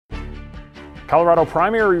Colorado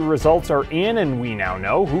primary results are in, and we now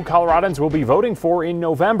know who Coloradans will be voting for in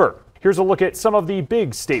November. Here's a look at some of the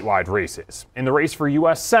big statewide races. In the race for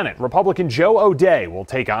U.S. Senate, Republican Joe O'Dea will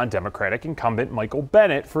take on Democratic incumbent Michael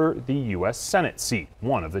Bennet for the U.S. Senate seat,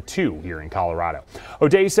 one of the two here in Colorado.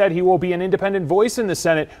 O'Dea said he will be an independent voice in the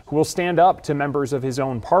Senate who will stand up to members of his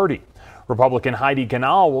own party. Republican Heidi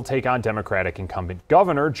Gruenauer will take on Democratic incumbent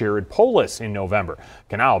Governor Jared Polis in November.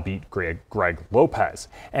 Gruenauer beat Greg Lopez.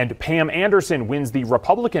 And Pam Anderson wins the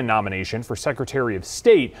Republican nomination for Secretary of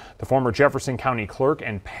State. The former Jefferson County clerk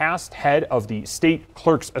and past head of the State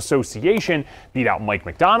Clerks Association beat out Mike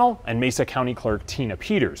McDonald and Mesa County Clerk Tina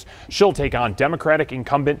Peters. She'll take on Democratic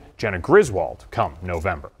incumbent Jenna Griswold come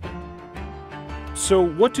November. So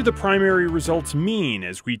what do the primary results mean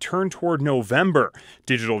as we turn toward November?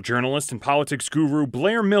 Digital journalist and politics guru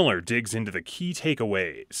Blair Miller digs into the key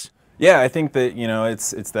takeaways. Yeah, I think that,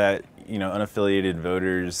 it's that, unaffiliated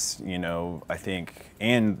voters, I think,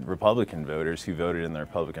 and Republican voters who voted in the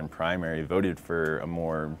Republican primary voted for a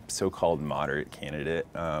more so-called moderate candidate,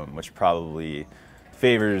 which probably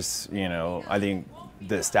favors, I think,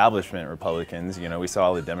 the establishment Republicans. We saw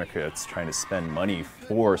all the Democrats trying to spend money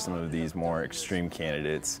for some of these more extreme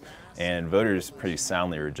candidates, and voters pretty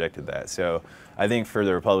soundly rejected that. So I think for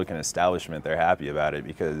the Republican establishment, they're happy about it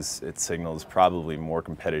because it signals probably more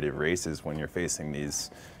competitive races when you're facing these,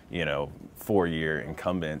 four-year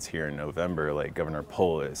incumbents here in November, like Governor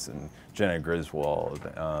Polis and Jenna Griswold.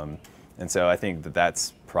 And so I think that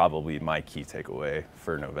that's probably my key takeaway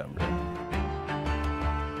for November.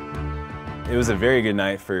 It was a very good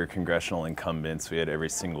night for congressional incumbents. We had every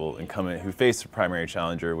single incumbent who faced a primary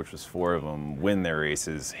challenger, which was 4 of them, win their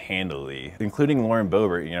races handily, including Lauren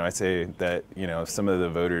Boebert. I say that, some of the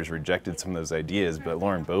voters rejected some of those ideas, but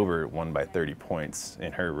Lauren Boebert won by 30 points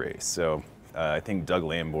in her race. So I think Doug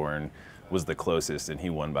Lamborn was the closest, and he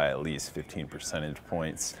won by at least 15 percentage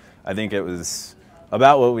points. I think it was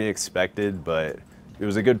about what we expected, but it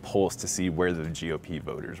was a good pulse to see where the GOP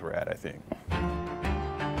voters were at, I think.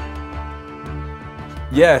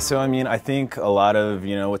 Yeah, so I think a lot of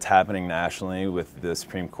what's happening nationally with the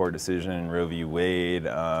Supreme Court decision in Roe v. Wade,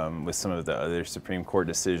 with some of the other Supreme Court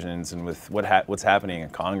decisions, and with what's happening in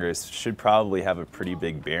Congress should probably have a pretty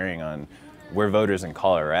big bearing on where voters in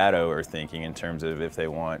Colorado are thinking in terms of if they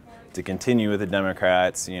want to continue with the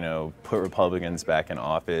Democrats, put Republicans back in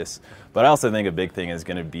office. But I also think a big thing is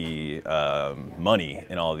going to be money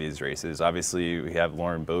in all of these races. Obviously, we have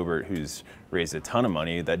Lauren Boebert, who's raised a ton of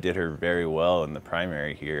money. That did her very well in the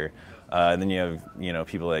primary here. And then you have,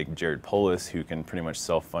 people like Jared Polis, who can pretty much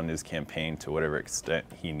self-fund his campaign to whatever extent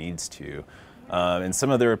he needs to. And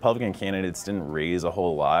some of the Republican candidates didn't raise a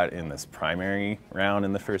whole lot in this primary round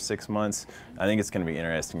in the first 6 months. I think it's going to be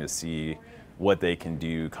interesting to see what they can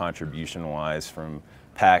do contribution-wise from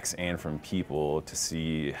PACs and from people to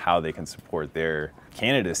see how they can support their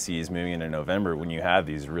candidacies moving into November when you have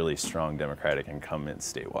these really strong Democratic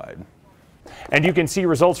incumbents statewide. And you can see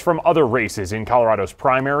results from other races in Colorado's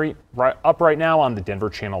primary up right now on the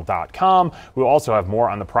denverchannel.com. We'll also have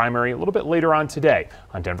more on the primary a little bit later on today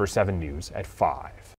on Denver 7 News at 5.